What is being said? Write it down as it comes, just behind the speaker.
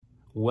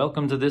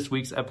Welcome to this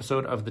week's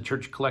episode of the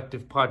Church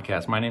Collective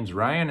podcast. My name's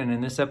Ryan, and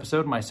in this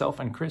episode, myself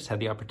and Chris had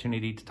the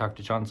opportunity to talk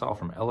to Jonsal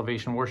from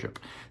Elevation Worship.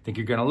 I think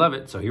you're going to love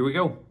it, so here we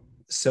go.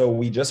 So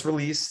we just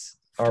released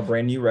our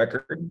brand new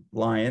record,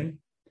 Lion.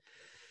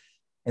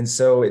 And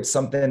so it's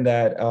something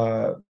that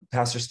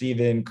Pastor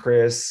Steven,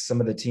 Chris,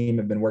 some of the team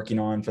have been working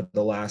on for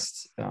the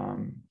last,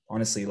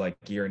 honestly, like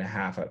year and a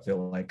half. I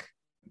feel like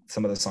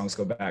some of the songs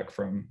go back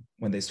from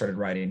when they started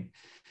writing.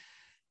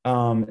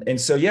 And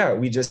so, yeah,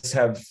 we just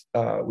have,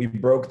 we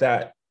broke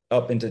that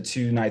up into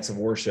 2 nights of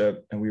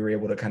worship, and we were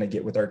able to kind of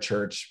get with our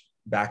church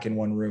back in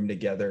one room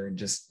together and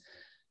just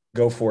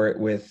go for it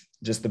with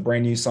just the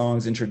brand new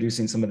songs,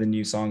 introducing some of the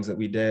new songs that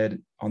we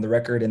did on the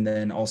record. And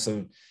then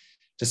also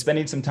just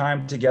spending some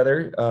time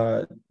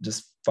together,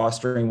 just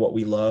fostering what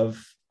we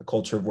love, the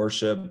culture of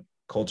worship,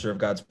 culture of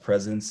God's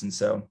presence. And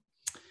so,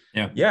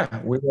 yeah,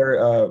 we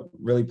were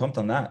really pumped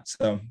on that.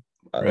 So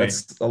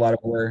that's a lot of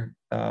where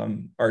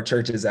our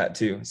church is at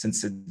too,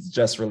 since it's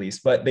just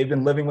released, but they've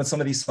been living with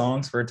some of these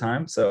songs for a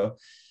time. So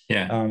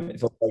it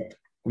feels like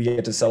we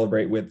get to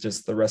celebrate with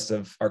just the rest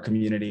of our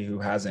community who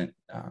hasn't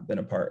been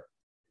a part.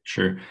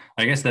 Sure.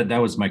 I guess that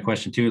was my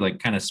question too, like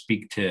kind of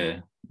speak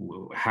to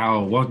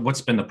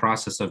what's been the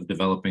process of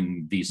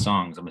developing these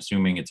songs. I'm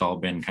assuming it's all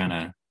been kind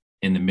of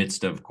in the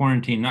midst of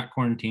quarantine, not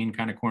quarantine,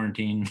 kind of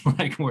quarantine.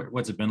 Like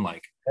what's it been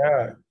like?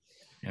 Yeah.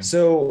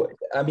 So,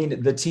 I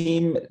mean, the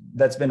team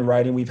that's been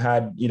writing, we've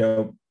had,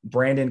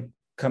 Brandon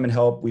come and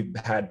help. We've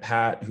had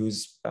Pat,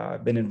 who's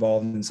been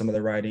involved in some of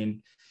the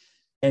writing.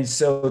 And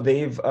so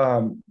they've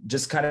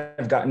just kind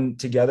of gotten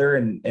together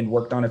and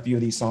worked on a few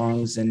of these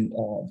songs and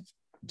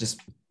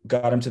just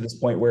got them to this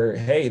point where,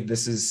 hey,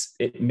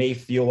 it may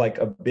feel like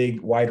a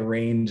big wide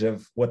range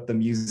of what the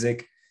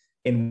music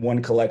in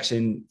one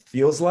collection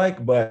feels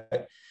like.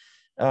 But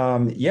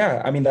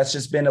that's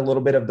just been a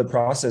little bit of the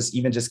process,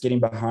 even just getting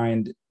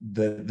behind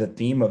the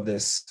theme of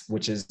this,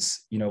 which is,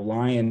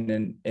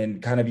 lion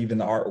and kind of even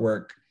the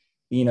artwork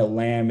being a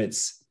lamb.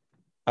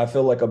 I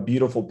feel like a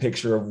beautiful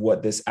picture of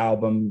what this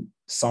album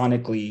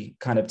sonically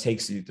kind of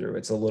takes you through.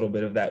 It's a little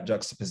bit of that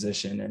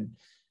juxtaposition.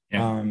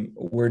 And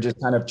we're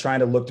just kind of trying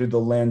to look through the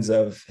lens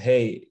of,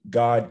 hey,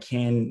 God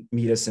can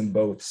meet us in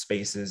both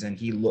spaces, and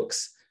he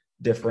looks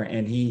different,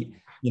 and he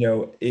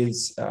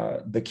is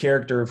the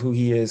character of who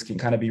he is can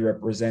kind of be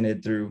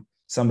represented through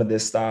some of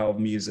this style of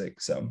music.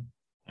 So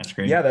that's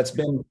great. Yeah, that's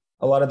been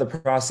a lot of the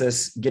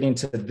process getting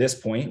to this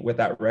point with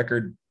that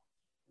record.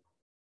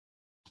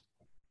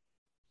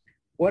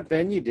 What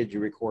venue did you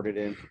record it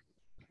in?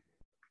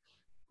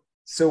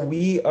 So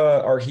we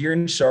are here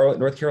in Charlotte,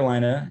 North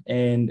Carolina,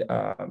 and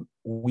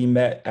we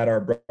met at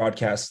our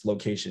broadcast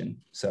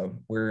location. So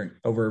we're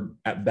over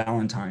at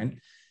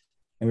Valentine,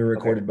 and we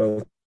recorded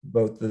both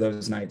of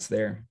those nights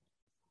there.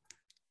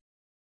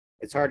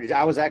 It's hard.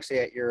 I was actually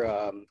at your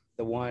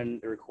the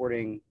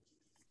recording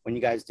when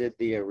you guys did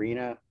the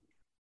arena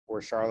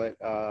for Charlotte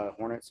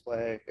Hornets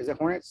play. Is it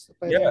Hornets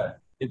play? Yeah,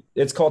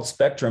 it's called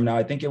Spectrum now.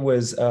 I think it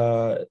was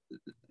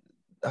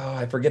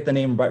I forget the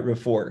name right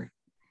before,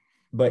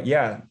 but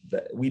yeah,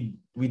 we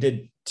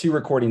did 2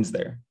 recordings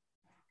there.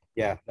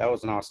 Yeah, that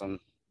was an awesome.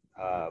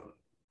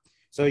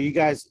 So you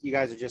guys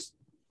are just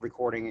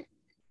recording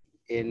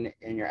in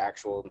your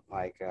actual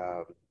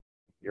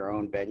your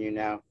own venue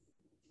now.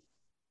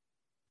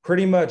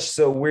 Pretty much.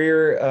 So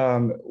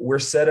we're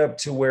set up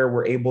to where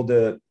we're able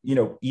to,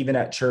 even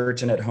at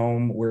church and at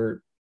home,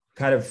 we're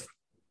kind of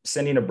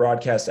sending a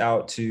broadcast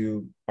out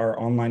to our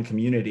online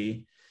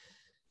community.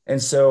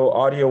 And so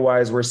audio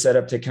wise, we're set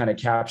up to kind of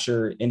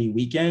capture any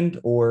weekend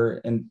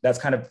and that's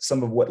kind of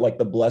some of what like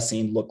the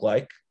blessing looked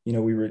like. We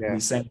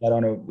sang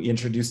that we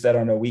introduced that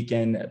on a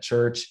weekend at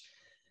church.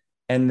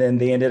 And then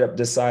they ended up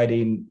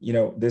deciding,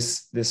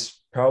 this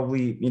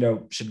probably,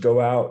 should go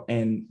out,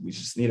 and we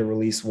just need to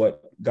release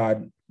what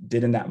God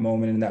did in that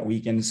moment, in that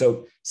weekend.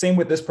 So same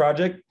with this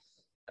project.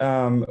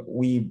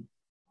 We'll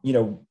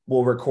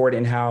record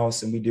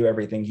in-house, and we do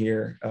everything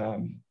here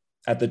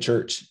at the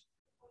church.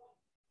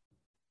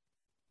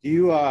 Do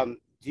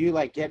you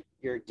like get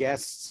your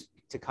guests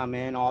to come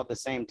in all at the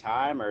same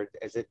time, or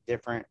is it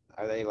different?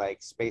 Are they like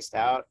spaced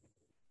out?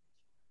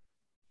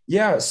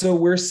 Yeah, so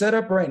we're set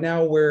up right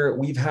now where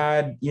we've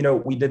had,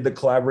 we did the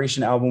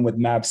collaboration album with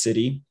Mab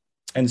City.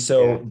 And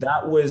so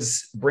that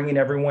was bringing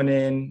everyone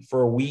in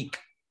for a week,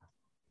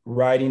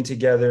 writing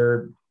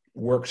together,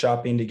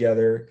 workshopping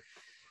together.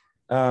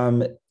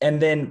 And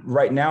then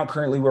right now,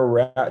 currently where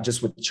we're at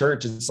just with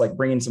church, it's like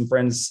bringing some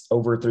friends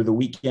over through the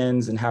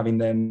weekends and having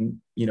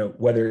them,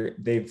 whether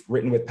they've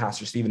written with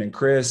Pastor Steven and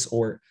Chris,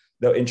 or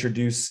they'll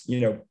introduce,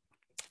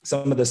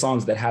 some of the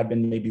songs that had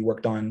been maybe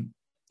worked on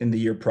in the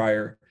year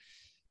prior.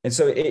 And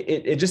so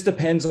it just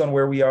depends on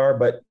where we are,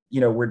 but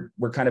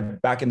we're kind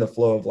of back in the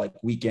flow of like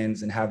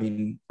weekends and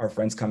having our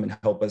friends come and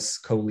help us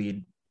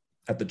co-lead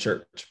at the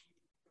church.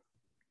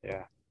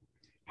 Yeah.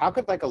 How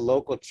could like a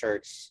local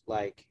church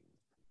like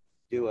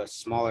do a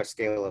smaller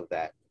scale of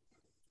that?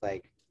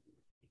 Like,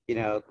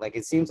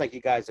 it seems like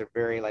you guys are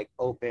very like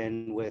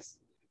open with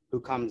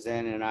who comes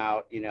in and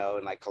out,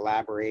 and like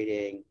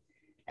collaborating.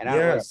 And I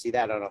don't really see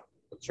that on a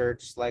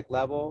church like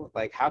level?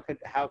 Like how could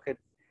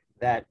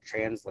that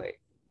translate?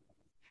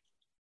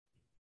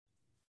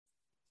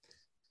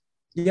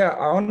 Yeah,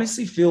 I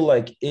honestly feel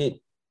like if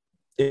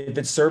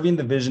it's serving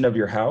the vision of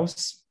your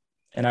house,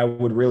 and I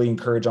would really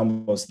encourage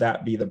almost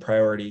that be the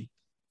priority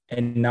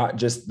and not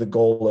just the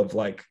goal of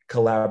like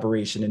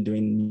collaboration and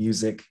doing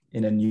music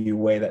in a new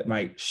way that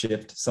might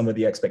shift some of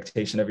the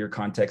expectation of your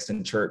context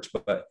in church.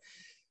 But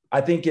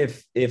I think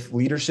if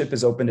leadership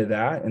is open to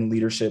that, and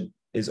leadership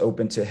is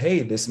open to,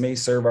 hey, this may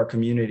serve our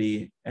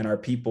community and our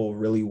people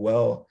really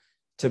well,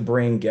 to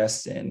bring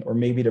guests in, or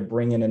maybe to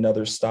bring in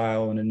another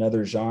style and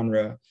another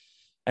genre,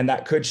 and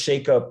that could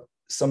shake up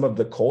some of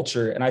the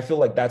culture. And I feel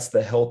like that's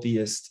the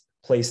healthiest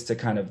place to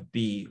kind of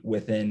be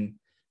within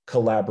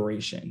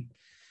collaboration.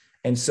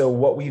 And so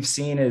what we've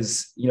seen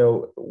is,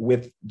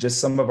 with just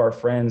some of our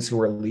friends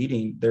who are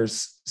leading,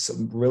 there's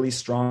some really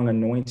strong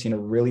anointing of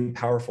really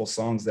powerful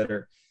songs that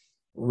are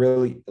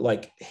really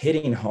like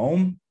hitting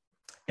home.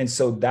 And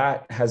so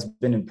that has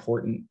been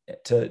important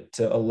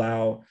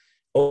to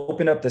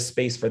open up the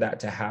space for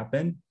that to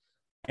happen,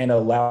 and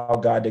allow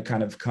God to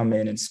kind of come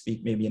in and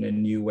speak maybe in a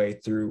new way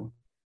through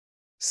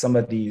some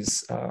of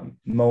these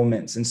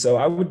moments. And so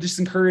I would just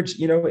encourage,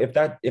 if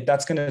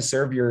that's going to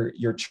serve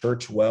your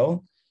church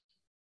well,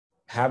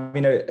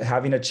 having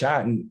a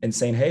chat and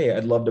saying, hey,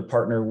 I'd love to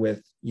partner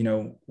with,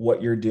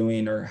 what you're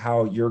doing or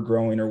how you're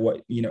growing or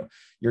what,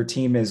 your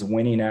team is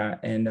winning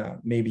at, and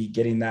maybe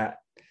getting that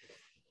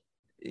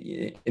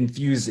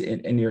infused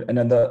in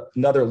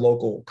another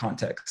local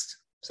context.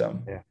 So,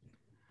 yeah.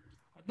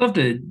 I'd love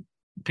to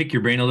pick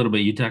your brain a little bit.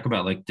 You talk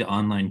about like the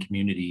online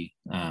community,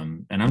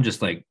 and I'm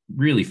just like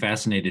really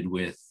fascinated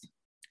with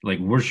like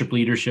worship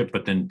leadership,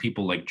 but then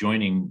people like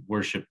joining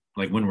worship,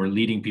 like when we're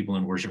leading people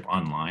in worship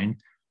online.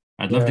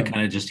 I'd love to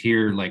kind of just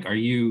hear, like, are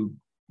you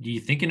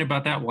thinking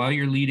about that while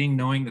you're leading,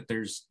 knowing that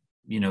there's,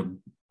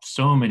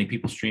 so many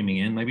people streaming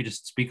in? Maybe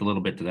just speak a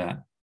little bit to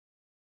that.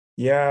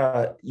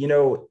 Yeah.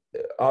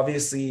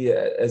 Obviously,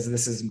 as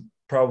this has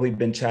probably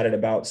been chatted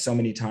about so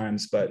many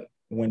times, but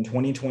when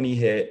 2020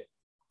 hit,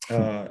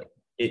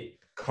 it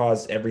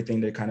caused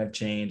everything to kind of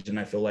change. And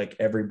I feel like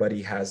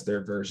everybody has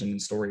their version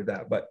and story of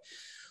that. But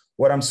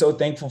what I'm so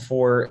thankful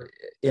for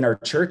in our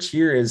church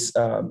here is,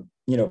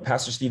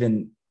 Pastor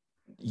Stephen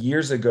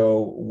years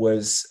ago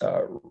was,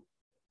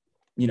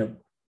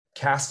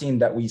 casting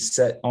that we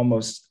set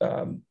almost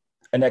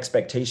an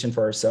expectation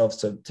for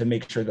ourselves to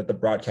make sure that the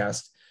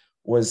broadcast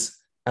was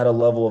at a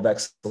level of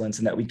excellence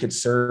and that we could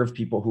serve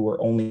people who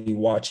were only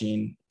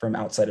watching from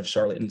outside of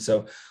Charlotte. And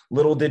so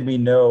little did we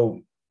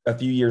know, a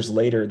few years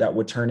later, that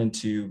would turn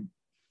into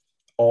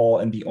all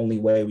and the only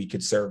way we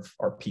could serve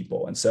our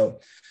people. And so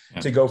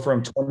to go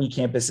from 20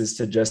 campuses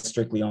to just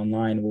strictly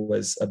online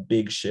was a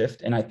big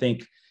shift. And I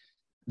think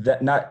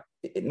that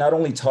it not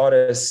only taught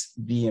us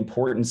the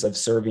importance of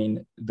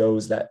serving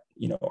those that,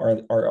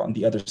 are on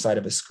the other side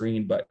of a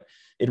screen, but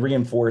it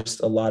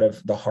reinforced a lot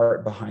of the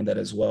heart behind that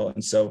as well.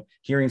 And so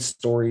hearing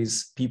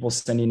stories, people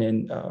sending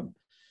in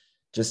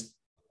just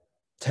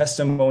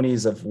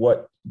testimonies of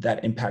what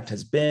that impact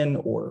has been,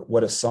 or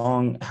what a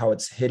song, how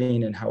it's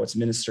hitting and how it's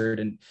ministered.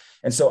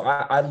 And so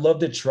I love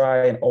to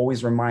try and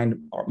always remind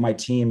my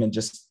team, and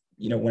just,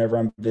 whenever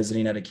I'm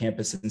visiting at a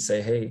campus, and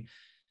say, hey,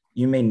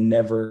 you may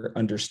never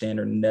understand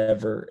or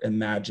never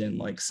imagine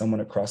like someone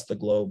across the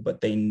globe,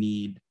 but they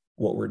need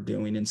what we're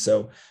doing. And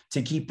so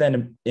to keep that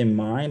in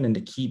mind, and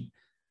to keep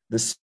the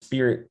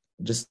Spirit,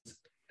 just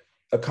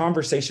a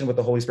conversation with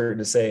the Holy Spirit,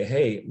 to say,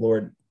 hey,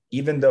 Lord,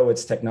 even though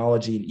it's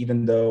technology, and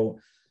even though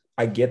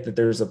I get that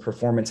there's a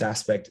performance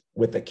aspect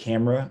with the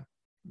camera,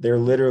 there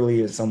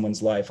literally is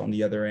someone's life on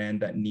the other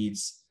end that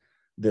needs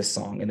this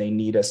song, and they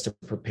need us to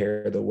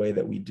prepare the way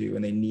that we do,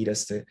 and they need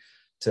us to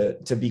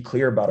be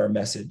clear about our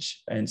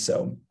message. And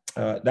so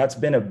that's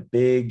been a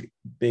big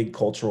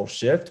cultural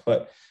shift,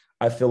 but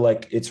I feel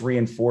like it's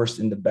reinforced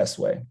in the best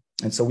way.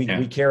 And so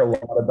we care a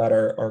lot about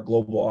our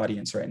global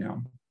audience right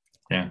now.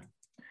 Yeah.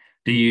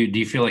 Do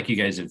you feel like you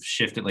guys have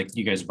shifted? Like,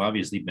 you guys have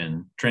obviously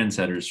been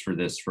trendsetters for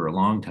this for a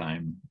long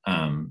time.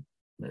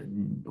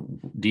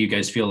 Do you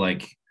guys feel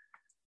like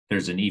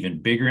there's an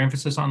even bigger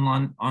emphasis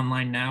on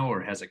online now,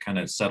 or has it kind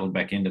of settled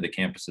back into the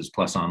campuses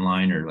plus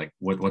online, or like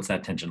what's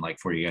that tension like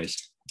for you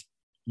guys?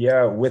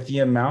 Yeah, with the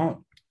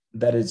amount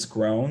that it's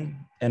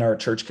grown in our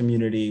church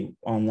community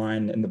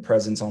online, and the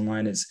presence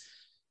online,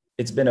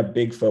 it's been a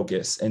big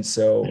focus. And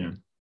so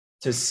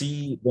to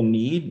see the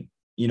need,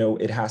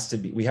 it has to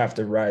be, we have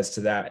to rise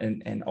to that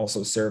and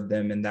also serve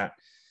them in that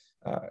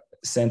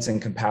sense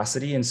and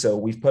capacity. And so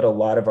we've put a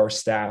lot of our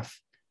staff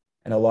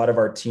and a lot of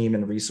our team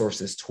and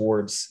resources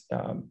towards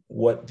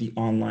what the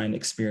online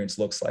experience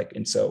looks like.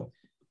 And so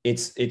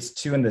it's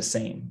two in the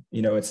same.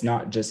 It's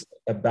not just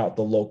about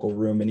the local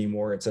room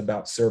anymore. It's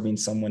about serving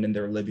someone in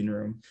their living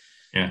room.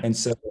 Yeah. And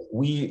so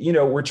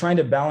we're trying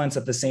to balance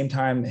at the same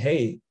time.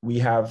 Hey, we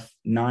have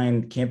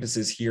 9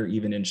 campuses here,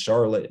 even in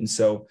Charlotte. And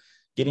so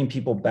getting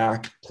people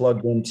back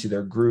plugged into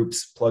their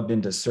groups, plugged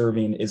into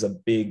serving, is a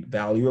big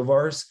value of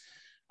ours.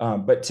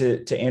 But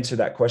to answer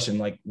that question,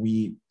 like,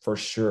 we for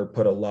sure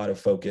put a lot of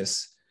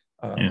focus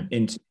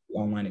into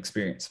online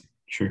experience.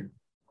 Sure.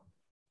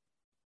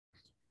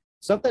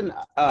 Something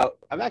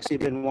I've actually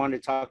been wanting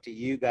to talk to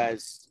you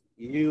guys,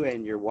 you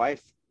and your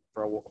wife,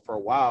 for a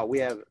while. We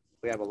have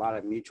a lot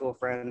of mutual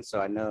friends, so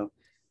I know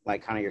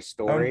like kind of your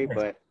story.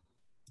 But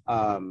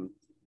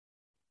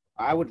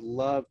I would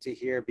love to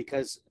hear,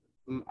 because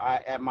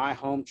at my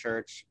home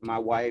church, my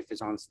wife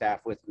is on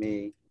staff with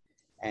me,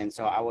 and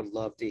so I would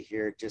love to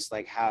hear just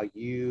like how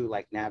you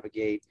like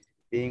navigate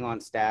being on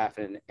staff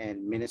and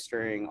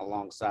ministering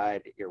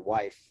alongside your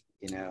wife.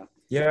 You know,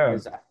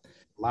 because a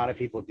lot of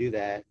people do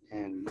that,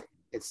 and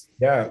it's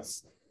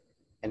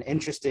an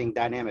interesting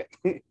dynamic.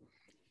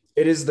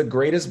 It is the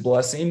greatest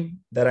blessing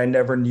that I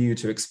never knew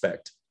to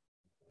expect.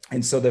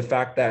 And so the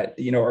fact that,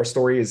 you know, our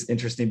story is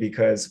interesting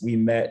because we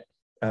met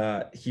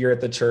here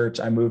at the church.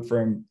 I moved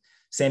from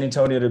San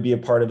Antonio to be a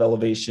part of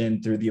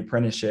Elevation through the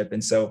apprenticeship.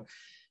 And so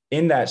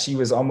in that, she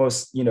was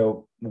almost, you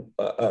know,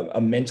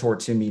 a mentor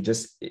to me,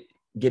 just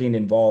getting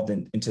involved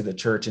into the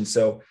church. And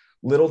so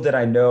little did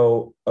I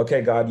know,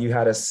 okay, God, you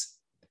had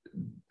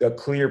a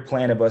clear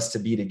plan of us to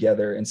be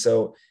together. And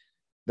so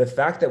the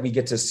fact that we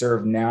get to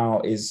serve now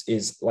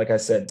is, like I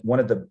said, one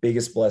of the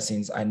biggest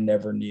blessings I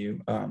never knew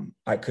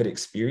I could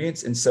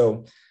experience. And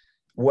so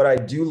what I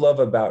do love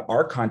about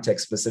our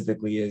context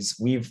specifically is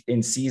we've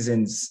in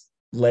seasons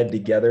led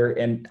together.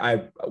 And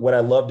what I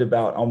loved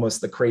about almost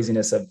the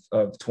craziness of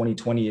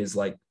 2020 is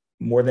like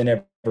more than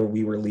ever,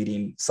 we were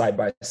leading side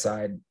by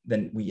side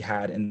than we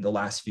had in the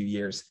last few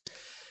years.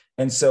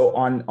 And so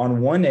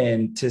on one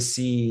end, to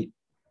see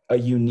a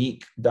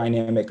unique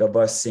dynamic of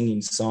us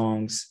singing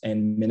songs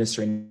and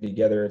ministering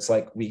together, it's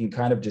like we can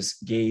kind of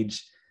just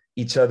gauge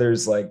each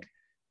other's like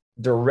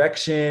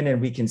direction,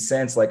 and we can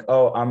sense like,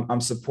 oh, I'm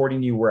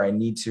supporting you where I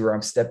need to, or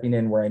I'm stepping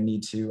in where I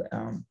need to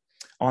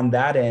on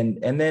that end.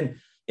 And then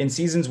in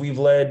seasons we've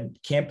led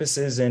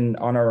campuses and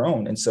on our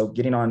own. And so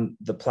getting on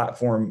the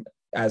platform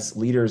as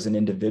leaders and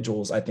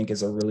individuals, I think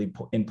is a really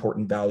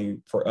important value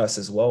for us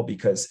as well,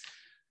 because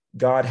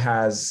God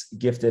has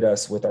gifted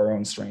us with our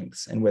own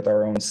strengths and with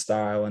our own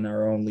style and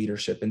our own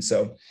leadership. And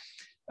so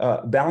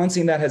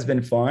balancing that has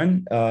been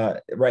fun.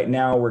 Right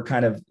now, we're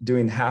kind of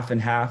doing half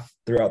and half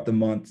throughout the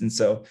month. And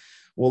so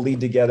we'll lead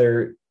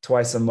together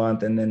twice a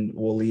month, and then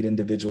we'll lead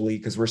individually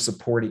because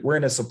we're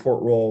in a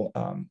support role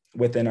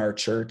within our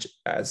church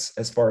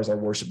as far as our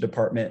worship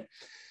department.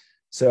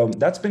 So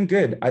that's been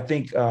good. I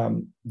think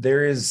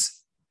there is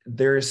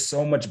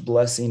so much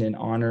blessing in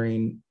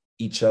honoring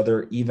each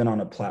other, even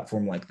on a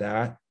platform like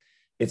that.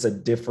 It's a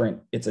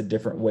different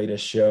way to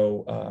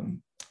show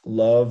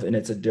love, and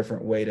it's a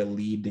different way to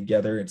lead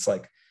together. It's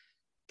like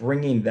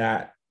bringing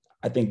that,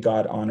 I think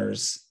God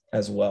honors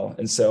as well.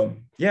 And so,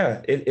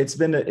 yeah, it's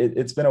been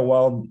a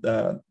wild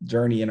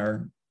journey in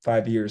our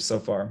 5 years so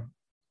far.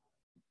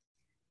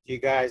 Do you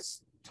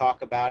guys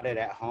talk about it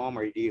at home,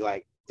 or do you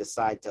like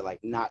decide to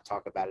like not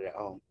talk about it at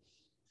home?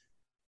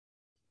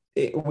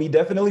 We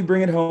definitely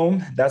bring it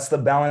home. That's the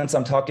balance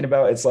I'm talking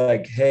about. It's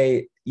like,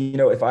 hey, you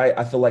know, if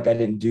I feel like I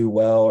didn't do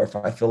well, or if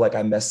I feel like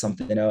I messed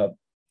something up,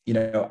 you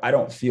know, I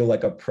don't feel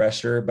like a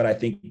pressure, but I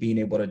think being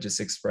able to just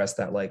express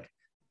that, like,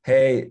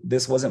 hey,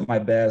 this wasn't my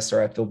best,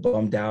 or I feel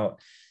bummed out,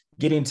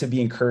 getting to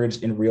be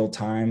encouraged in real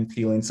time,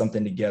 feeling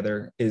something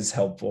together is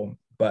helpful.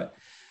 But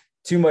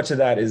too much of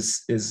that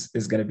is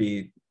going to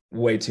be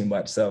way too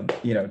much. So,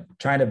 you know,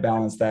 trying to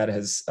balance that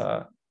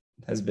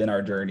has been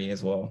our journey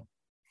as well.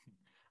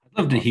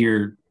 I'd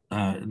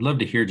love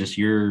to hear just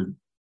your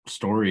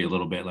story a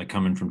little bit, like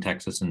coming from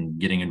Texas and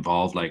getting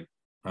involved. Like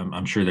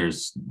I'm sure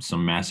there's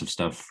some massive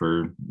stuff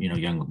for, you know,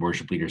 young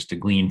worship leaders to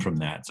glean from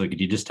that. So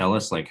could you just tell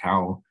us like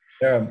how'd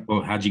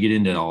you get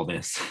into all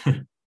this?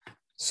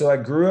 So I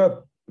grew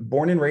up,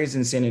 born and raised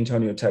in San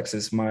Antonio,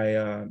 Texas.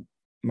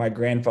 My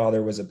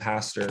grandfather was a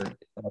pastor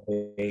of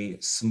a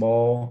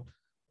small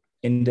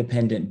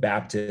independent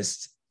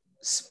Baptist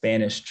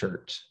Spanish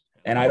church,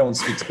 and I don't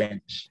speak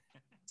Spanish.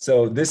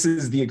 So this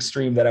is the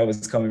extreme that I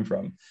was coming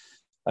from.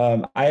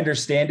 I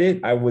understand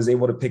it. I was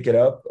able to pick it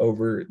up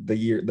over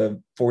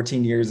the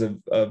 14 years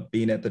of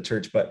being at the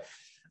church. But,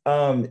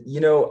 you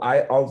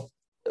know,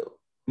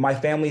 my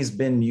family's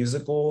been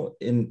musical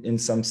in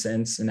some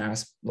sense,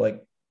 and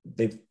like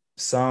they've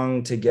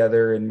sung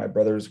together, and my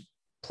brothers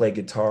play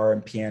guitar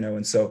and piano.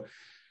 And so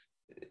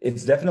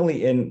it's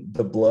definitely in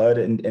the blood.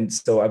 And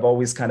so I've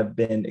always kind of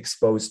been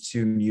exposed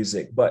to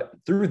music, but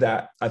through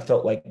that, I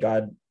felt like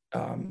God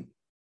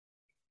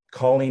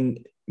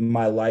calling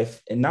my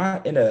life, and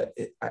not in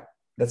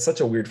that's such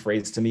a weird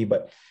phrase to me,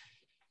 but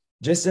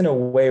just in a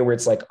way where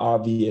it's like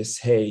obvious,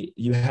 hey,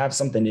 you have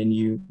something in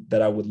you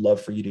that I would love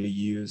for you to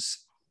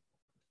use.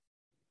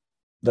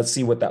 Let's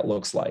see what that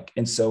looks like.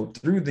 And so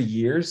through the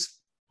years,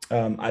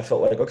 I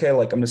felt like, okay,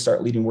 like I'm going to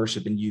start leading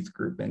worship in youth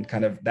group, and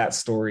kind of that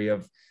story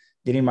of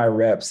getting my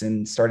reps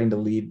and starting to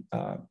lead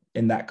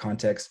in that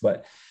context.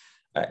 But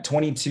at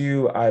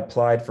 22, I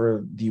applied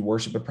for the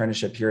worship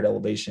apprenticeship here at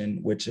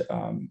Elevation, which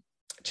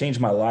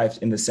changed my life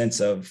in the sense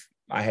of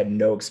I had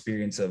no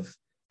experience of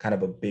kind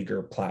of a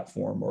bigger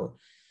platform or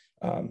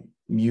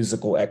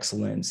musical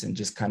excellence and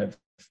just kind of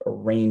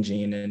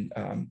arranging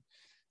and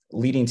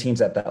leading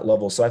teams at that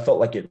level. So I felt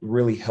like it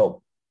really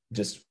helped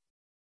just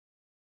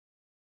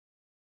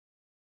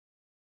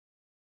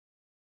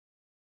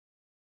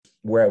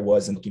where I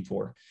was and looking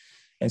for.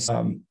 And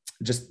so,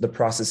 just the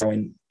process,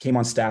 I came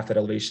on staff at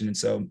Elevation. And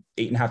so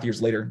 8.5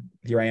 years later,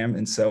 here I am.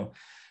 And so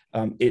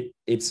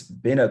it's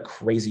been a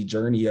crazy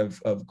journey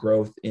of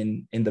growth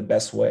in the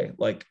best way.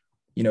 Like,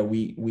 you know,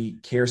 we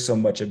care so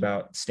much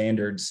about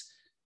standards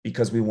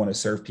because we want to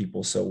serve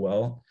people so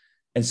well.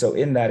 And so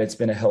in that, it's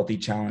been a healthy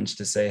challenge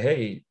to say,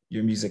 hey,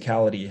 your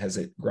musicality, has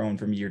it grown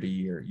from year to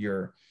year?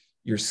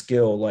 Your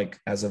skill, like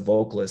as a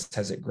vocalist,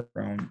 has it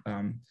grown?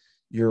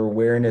 Your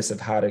awareness of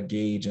how to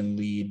gauge and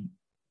lead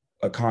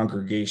a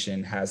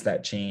congregation, has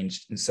that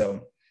changed? And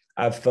so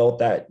I've felt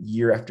that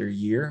year after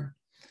year.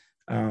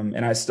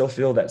 And I still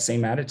feel that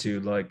same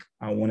attitude. Like,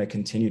 I want to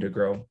continue to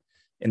grow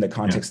in the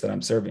context that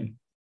I'm serving.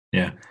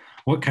 Yeah.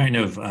 What kind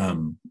of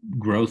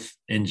growth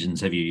engines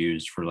have you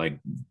used for like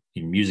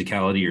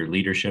musicality or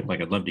leadership?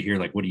 Like, I'd love to hear,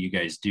 like, what do you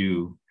guys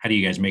do? How do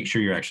you guys make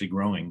sure you're actually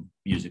growing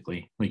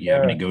musically? Like, you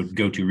have any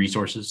go-to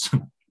resources?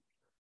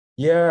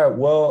 Yeah,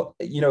 well,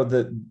 you know,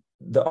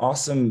 the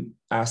awesome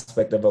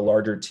aspect of a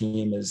larger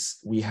team is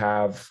we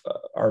have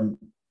our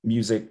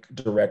music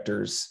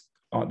directors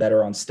that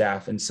are on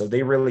staff. And so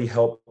they really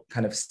help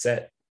kind of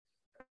set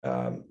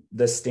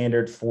the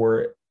standard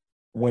for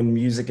when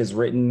music is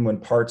written, when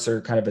parts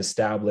are kind of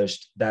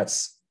established,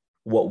 that's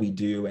what we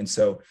do. And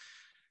so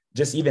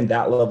just even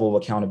that level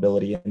of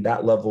accountability and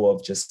that level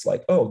of just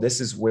like, oh, this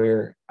is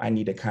where I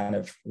need to kind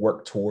of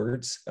work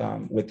towards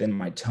within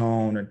my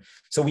tone. And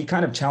so we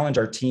kind of challenge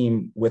our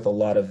team with a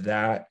lot of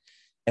that.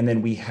 And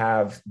then we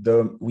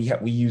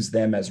use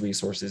them as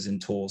resources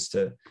and tools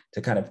to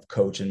kind of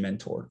coach and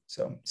mentor.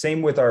 So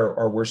same with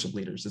our worship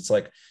leaders. It's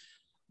like,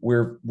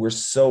 we're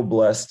so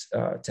blessed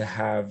to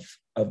have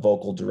a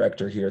vocal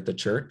director here at the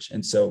church.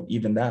 And so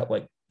even that,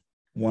 like,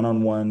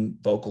 one-on-one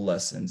vocal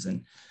lessons.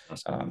 And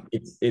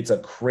it's a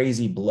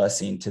crazy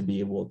blessing to be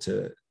able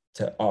to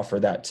offer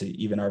that to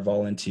even our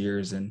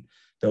volunteers and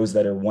those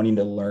that are wanting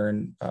to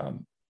learn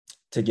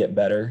to get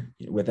better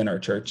within our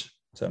church.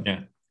 So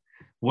yeah.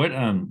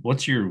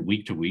 What's your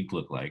week to week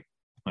look like?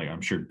 Like,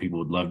 I'm sure people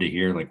would love to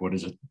hear, like, what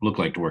does it look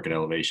like to work at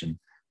Elevation?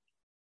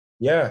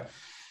 Yeah,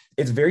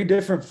 it's very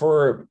different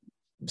for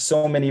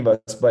so many of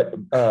us, but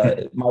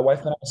my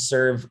wife and I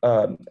serve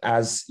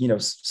as, you know,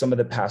 some of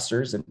the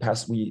pastors and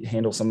we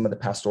handle some of the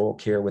pastoral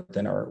care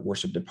within our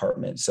worship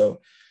department.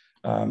 So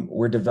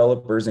we're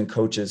developers and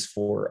coaches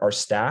for our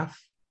staff.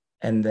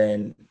 And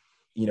then,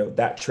 you know,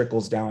 that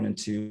trickles down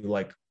into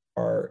like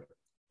our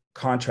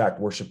contract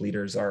worship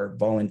leaders, our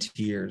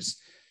volunteers,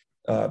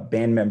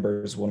 band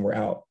members when we're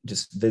out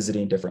just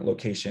visiting different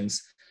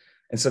locations.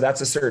 And so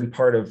that's a certain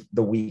part of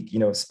the week, you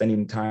know,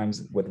 spending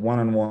times with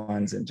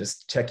one-on-ones and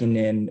just checking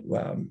in,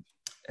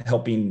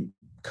 helping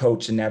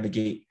coach and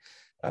navigate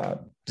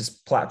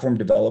just platform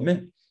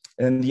development.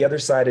 And the other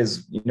side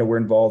is, you know, we're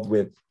involved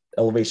with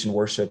Elevation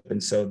Worship.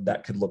 And so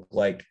that could look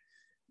like,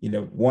 you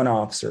know,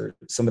 one-offs or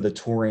some of the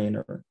touring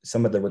or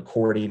some of the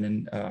recording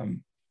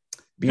and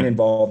being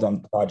involved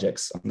on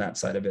projects on that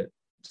side of it.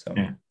 So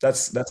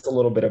that's a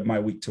little bit of my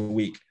week to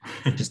week,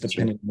 just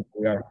depending on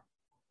who we are.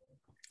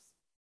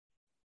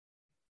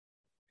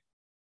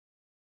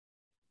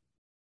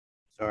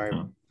 Sorry,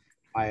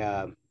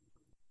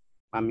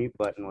 my mute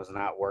button was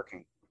not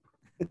working.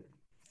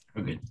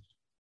 Okay.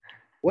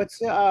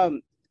 What's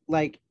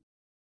like,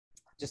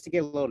 just to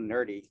get a little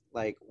nerdy,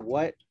 like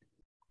what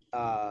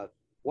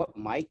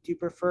mic do you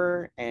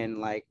prefer, and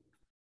like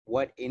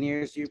what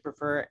in-ears do you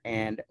prefer,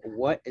 and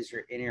what is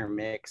your in-ear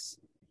mix?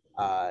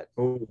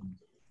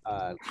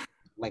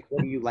 Like,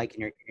 what do you like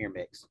in your in-ear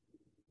mix?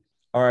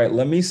 All right,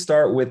 let me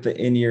start with the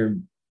in-ear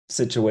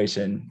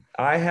situation.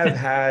 I have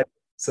had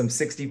some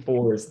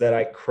 64s that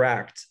I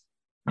cracked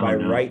my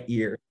right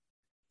ear.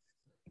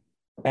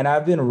 And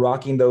I've been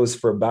rocking those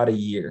for about a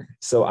year.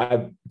 So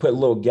I put a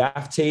little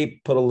gaff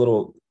tape, put a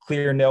little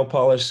clear nail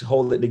polish,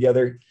 hold it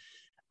together.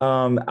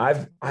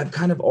 I've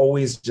kind of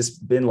always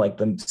just been like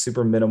the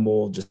super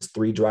minimal, just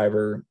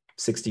 3-driver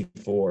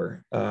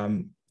 64.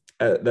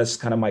 That's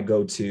kind of my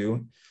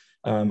go-to.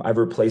 I've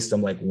replaced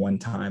them like one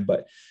time,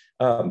 but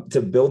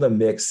to build a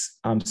mix,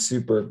 I'm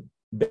super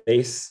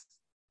bass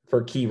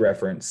for key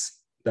reference.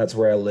 That's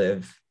where I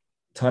live.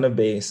 Ton of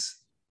bass,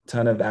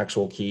 ton of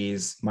actual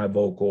keys, my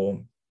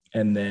vocal.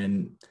 And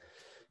then,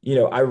 you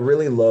know, I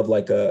really love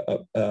like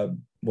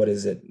what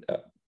is it?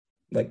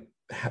 Like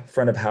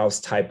front of house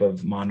type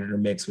of monitor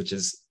mix, which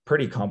is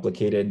pretty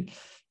complicated.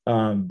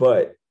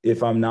 But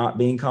if I'm not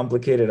being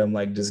complicated, I'm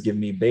like, just give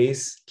me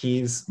bass,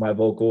 keys, my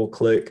vocal,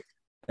 click,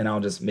 and I'll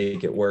just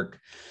make it work.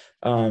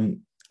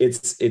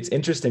 It's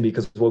interesting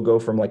because we'll go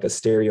from like a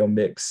stereo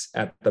mix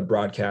at the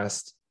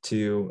broadcast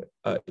to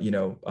you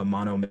know, a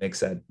mono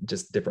mix at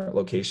just different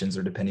locations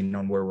or depending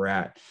on where we're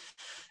at.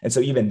 And so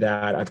even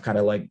that, I've kind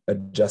of like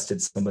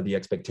adjusted some of the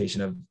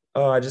expectation of,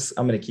 I'm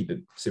going to keep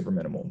it super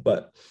minimal.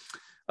 But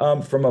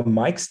from a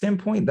mic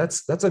standpoint,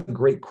 that's a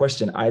great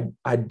question.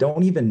 I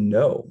don't even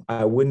know.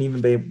 I wouldn't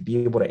even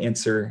be able to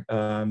answer.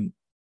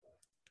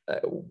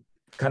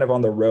 kind of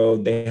on the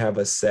road, they have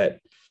a set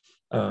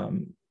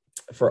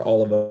for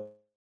all of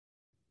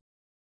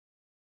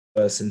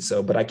us. And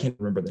so, but I can't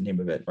remember the name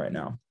of it right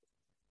now.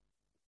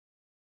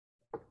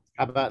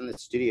 How about in the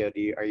studio?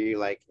 Are you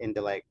like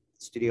into like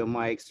studio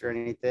mics or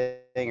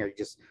anything, or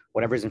just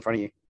whatever's in front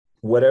of you?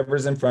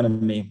 Whatever's in front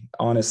of me,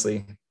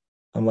 honestly.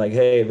 I'm like,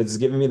 hey, if it's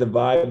giving me the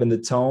vibe and the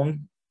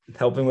tone,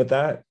 helping with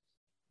that,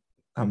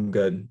 I'm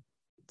good.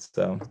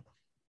 So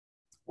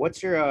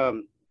what's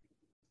your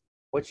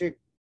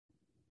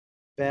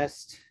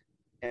best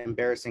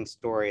embarrassing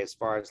story as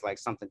far as like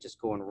something just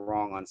going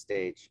wrong on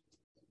stage?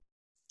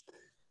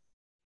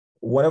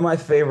 One of my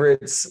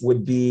favorites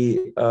would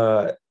be,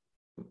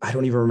 I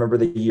don't even remember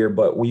the year,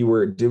 but we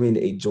were doing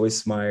a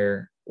Joyce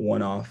Meyer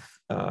one-off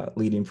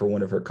leading for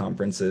one of her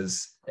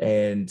conferences.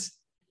 And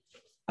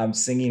I'm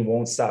singing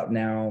Won't Stop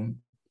Now,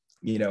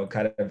 you know,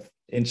 kind of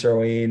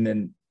introing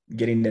and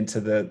getting into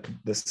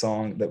the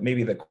song, that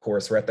maybe the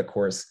chorus, we're at the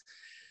chorus.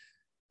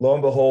 Lo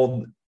and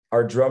behold,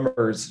 our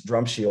drummer's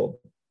drum shield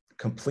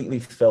completely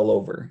fell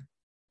over.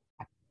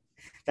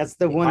 That's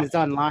the one that's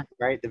online,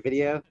 right? The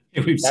video?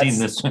 We've seen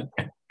this one.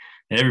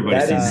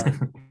 Everybody's seen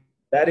it.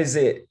 That is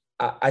it.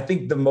 I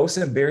think the most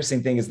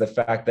embarrassing thing is the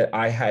fact that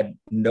I had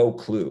no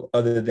clue,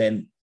 other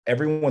than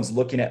everyone's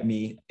looking at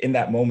me in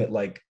that moment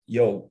like,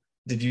 yo,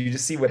 did you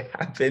just see what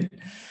happened?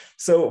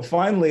 So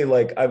finally,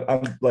 like,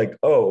 I'm like,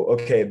 oh,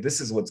 okay, this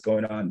is what's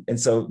going on. And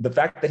so the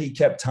fact that he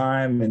kept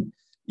time and,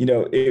 you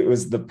know, it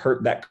was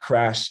that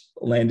crash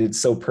landed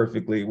so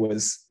perfectly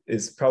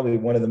is probably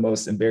one of the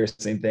most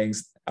embarrassing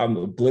things. I'm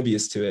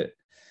oblivious to it.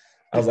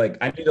 I was like,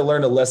 I need to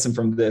learn a lesson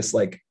from this.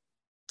 Like,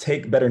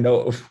 take better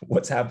note of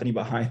what's happening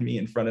behind me,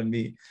 in front of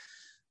me.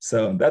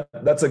 So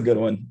that's a good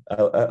one.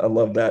 I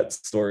love that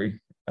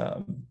story.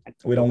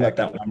 We don't let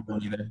that one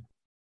run either.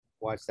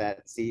 Watch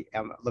that. See,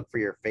 look for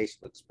your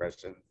facial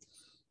expression.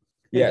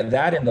 Yeah,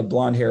 that and the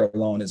blonde hair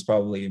alone is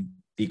probably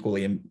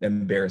equally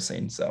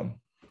embarrassing. So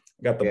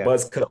I got the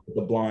buzz cut with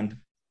the blonde.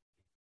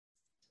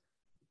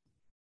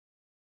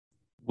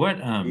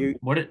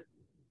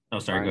 Oh,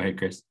 sorry. Go ahead,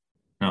 Chris.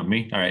 No,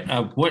 me. All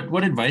right.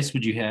 What advice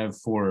would you have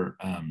for,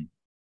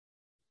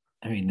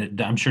 I mean,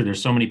 I'm sure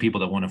there's so many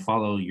people that want to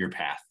follow your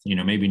path, you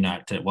know, maybe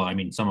not to, well, I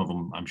mean, some of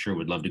them I'm sure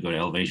would love to go to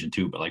Elevation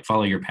too, but like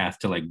follow your path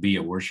to like be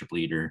a worship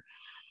leader.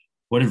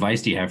 What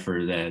advice do you have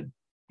for that,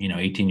 you know,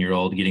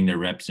 18-year-old getting their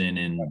reps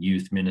in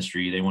youth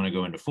ministry? They want to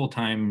go into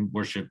full-time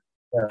worship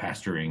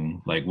pastoring.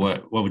 Like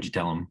what would you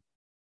tell them?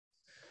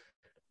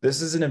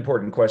 This is an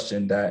important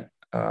question that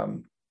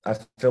I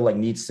feel like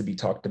needs to be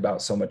talked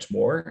about so much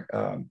more.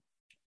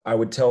 I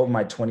would tell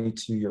my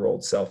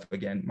 22-year-old self,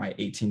 again, my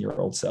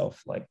 18-year-old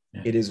self, like,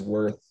 it is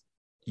worth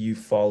you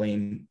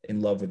falling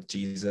in love with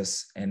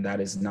Jesus. And that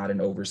is not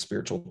an over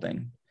spiritual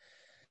thing.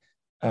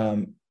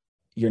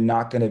 You're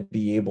not going to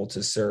be able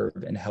to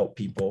serve and help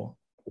people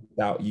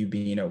without you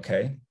being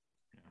okay.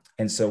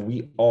 And so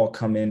we all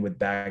come in with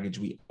baggage.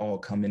 We all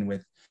come in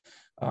with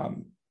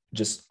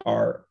just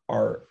our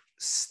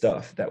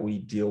stuff that we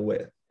deal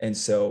with. And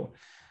so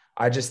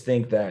I just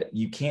think that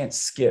you can't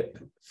skip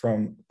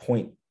from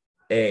point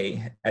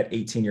A at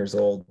 18 years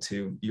old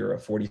to you're a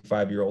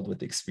 45-year-old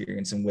with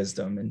experience and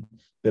wisdom and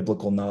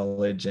biblical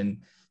knowledge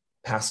and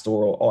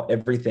pastoral,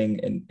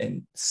 everything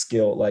and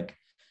skill. Like,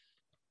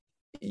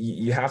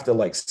 you have to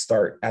like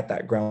start at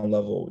that ground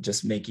level,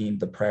 just making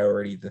the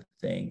priority the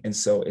thing. And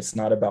so it's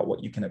not about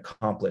what you can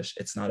accomplish.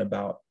 It's not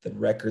about the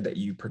record that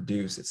you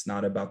produce. It's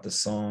not about the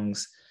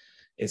songs.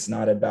 It's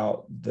not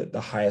about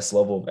the highest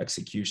level of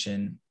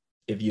execution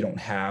if you don't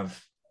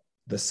have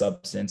the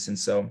substance. And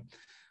so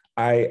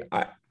I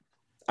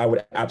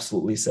would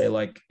absolutely say,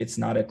 like, it's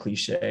not a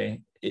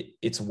cliche.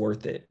 It's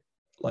worth it.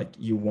 Like,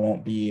 you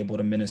won't be able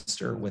to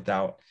minister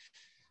without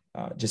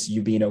just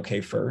you being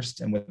okay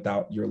first, and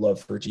without your love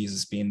for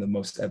Jesus being the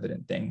most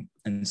evident thing.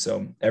 And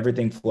so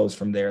everything flows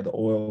from there. The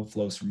oil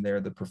flows from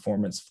there. The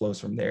performance flows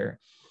from there.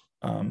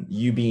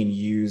 You being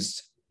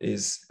used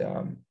is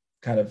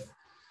kind of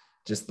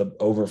just the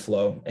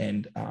overflow.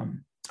 And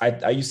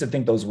I used to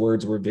think those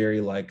words were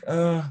very like,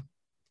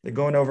 they're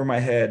going over my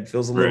head,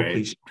 feels a little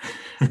cliche.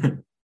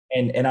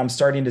 And I'm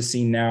starting to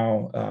see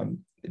now,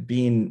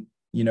 being,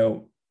 you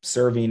know,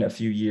 serving a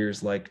few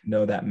years, like,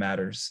 no, that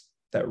matters.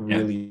 That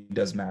really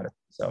does matter.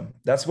 So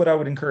that's what I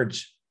would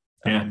encourage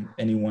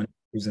anyone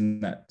who's in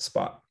that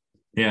spot.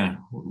 Yeah.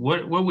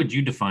 What would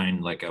you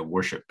define like a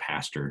worship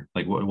pastor?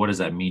 Like, what does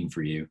that mean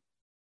for you?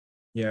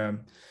 Yeah.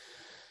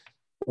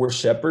 We're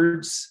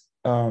shepherds.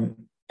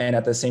 And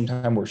at the same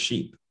time, we're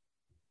sheep.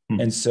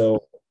 And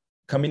so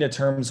coming to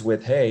terms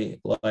with,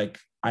 hey, like,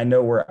 I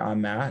know where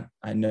I'm at.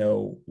 I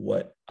know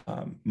what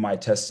my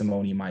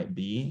testimony might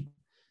be.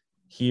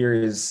 Here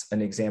is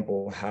an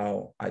example of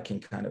how I can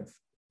kind of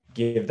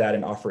give that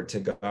and offer it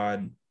to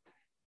God.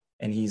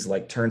 And he's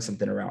like, turn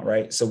something around,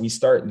 right? So we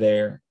start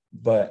there,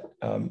 but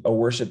a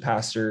worship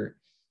pastor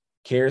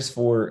cares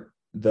for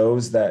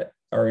those that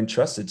are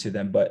entrusted to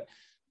them. But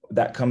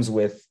that comes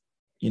with,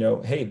 you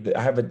know, hey,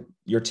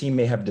 your team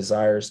may have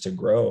desires to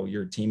grow.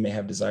 Your team may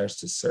have desires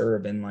to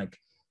serve, and like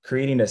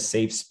creating a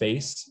safe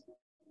space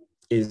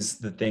is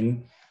the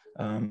thing.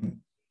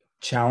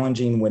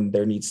 Challenging when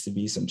there needs to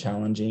be some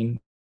challenging.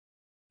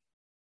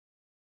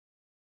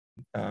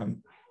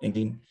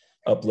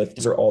 Uplift.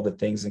 These are all the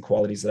things and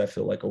qualities that I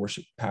feel like a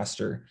worship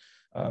pastor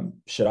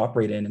should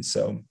operate in. And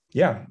so,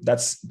 yeah,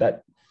 that's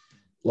that.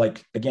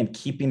 Like, again,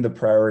 keeping the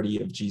priority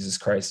of Jesus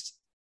Christ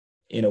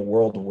in a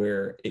world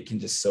where it can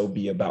just so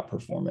be about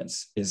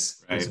performance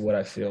is what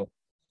I feel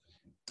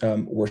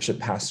worship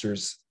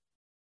pastors,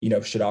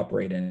 should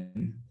operate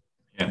in.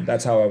 Yeah.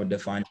 That's how I would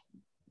define it.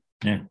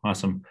 Yeah.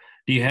 Awesome.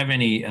 Do you have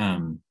any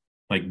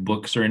like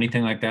books or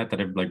anything like that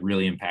have like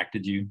really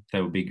impacted you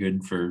that would be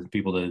good for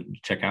people to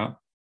check out?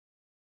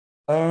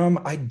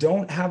 I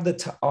don't have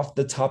off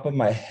the top of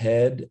my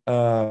head.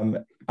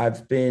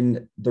 I've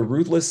been The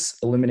Ruthless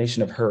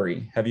Elimination of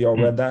Hurry. Have you all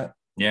read that?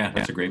 Yeah,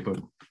 that's a great book.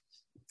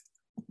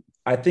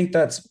 I think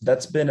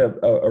that's been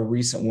a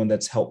recent one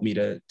that's helped me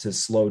to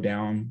slow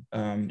down.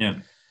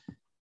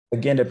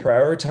 Again, to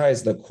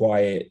prioritize the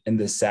quiet and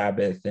the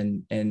Sabbath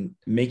and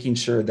making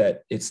sure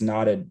that it's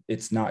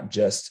not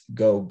just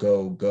go,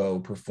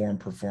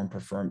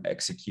 perform,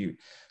 execute.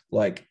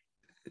 Like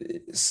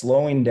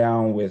slowing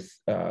down with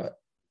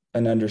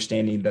an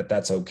understanding that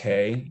that's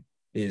okay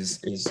is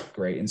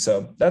great. And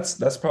so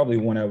that's probably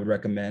one I would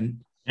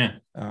recommend. Yeah,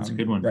 that's a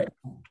good one. Right.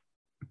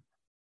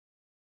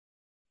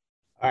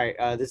 All right,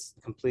 this is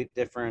a complete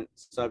different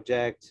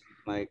subject,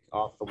 like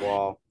off the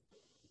wall,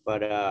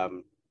 but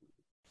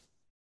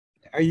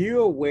are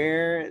you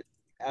aware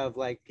of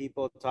like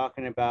people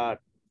talking about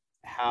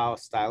how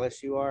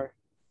stylish you are?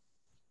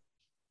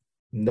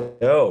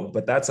 No,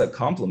 but that's a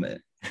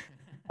compliment.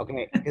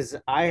 Okay, because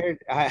I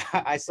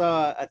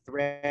saw a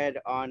thread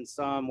on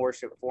some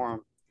worship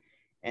forum,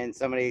 and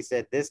somebody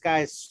said this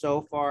guy's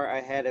so far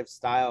ahead of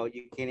style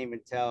you can't even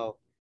tell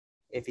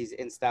if he's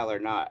in style or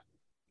not.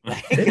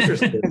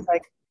 Interesting.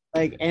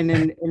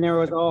 And there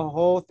was a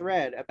whole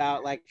thread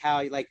about like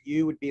how like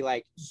you would be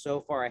like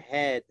so far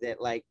ahead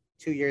that like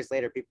 2 years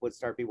later people would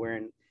start be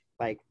wearing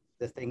like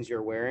the things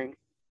you're wearing.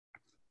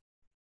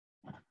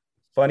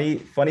 Funny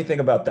thing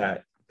about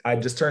that. I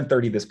just turned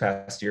 30 this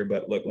past year,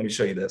 but look, let me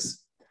show you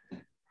this.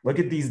 Look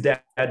at these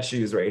dad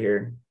shoes right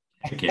here.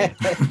 Okay.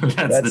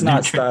 That's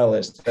not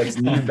stylish. That's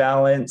New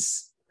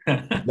Balance.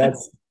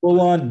 That's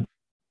full on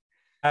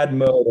dad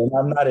mode, and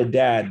I'm not a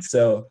dad,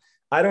 so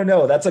I don't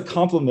know. That's a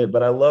compliment,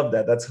 but I love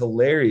that. That's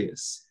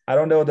hilarious. I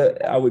don't know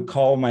that I would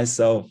call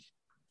myself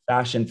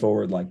fashion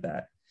forward like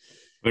that.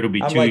 It'll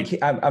be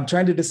I'm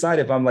trying to decide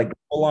if I'm like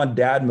full on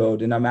dad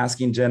mode, and I'm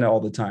asking Jenna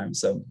all the time.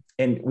 So,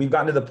 and we've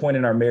gotten to the point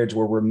in our marriage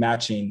where we're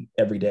matching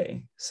every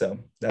day. So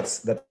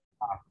that's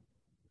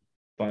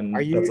fun.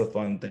 That's a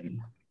fun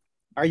thing.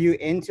 Are you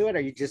into it, or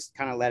you just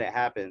kind of let it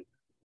happen?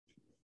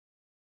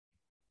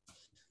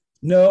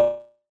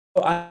 No,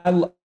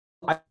 I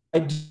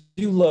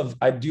do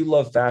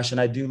love fashion.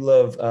 I do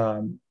love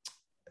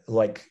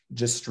like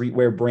just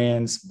streetwear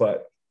brands,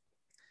 but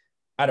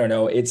I don't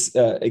know.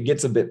 It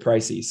gets a bit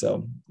pricey,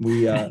 so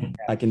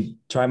I can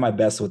try my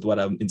best with what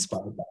I'm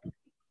inspired by.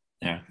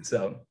 Yeah.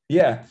 So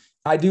yeah,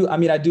 I do. I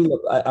mean, I do.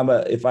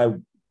 If I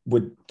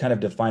would kind of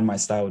define my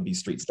style, would be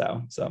street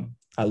style. So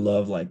I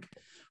love like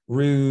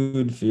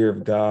Rude, Fear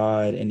of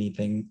God,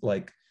 anything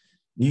like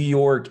New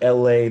York,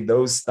 LA,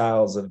 those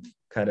styles of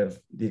kind of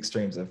the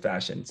extremes of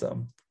fashion.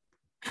 So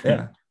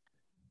yeah.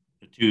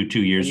 2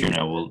 years from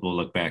now, we'll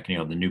look back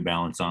and the New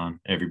Balance on.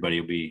 Everybody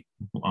will be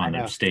on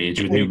the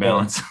stage with New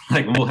Balance.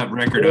 Like we'll have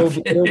record of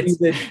it. It'll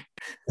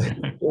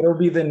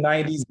be the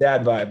 90s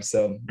dad vibe.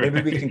 So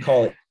maybe we can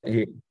call it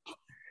here.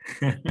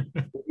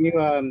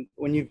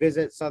 When you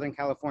visit Southern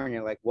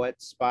California, like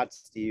what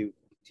spots do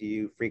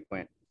you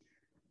frequent?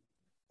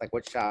 Like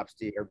what shops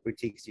or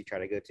boutiques do you try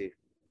to go to?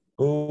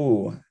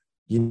 Oh,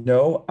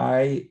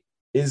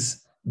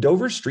 is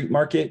Dover Street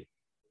Market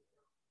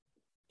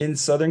in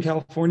Southern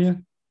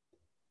California?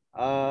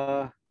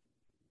 I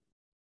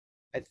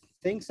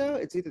think so.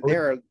 It's either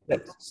there or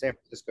the San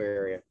Francisco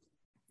area.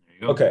 There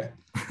you go. Okay.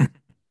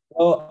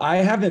 Well, I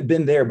haven't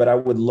been there, but I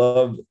would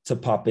love to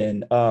pop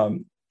in.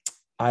 I'm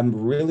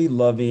really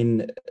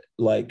loving,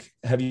 like,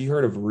 have you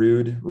heard of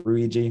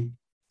Ruigi?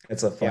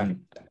 It's a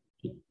fun,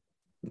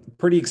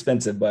 pretty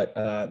expensive, but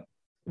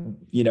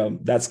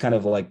that's kind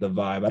of like the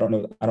vibe. I don't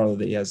know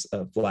that he has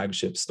a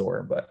flagship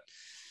store, but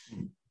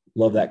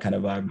love that kind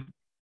of vibe.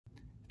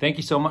 Thank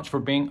you so much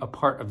for being a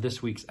part of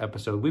this week's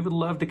episode. We would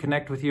love to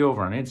connect with you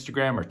over on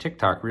Instagram or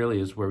TikTok,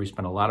 really is where we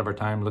spend a lot of our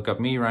time. Look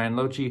up me, Ryan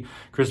Lochi,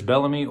 Chris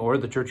Bellamy, or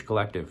The Church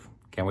Collective.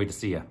 Can't wait to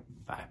see you.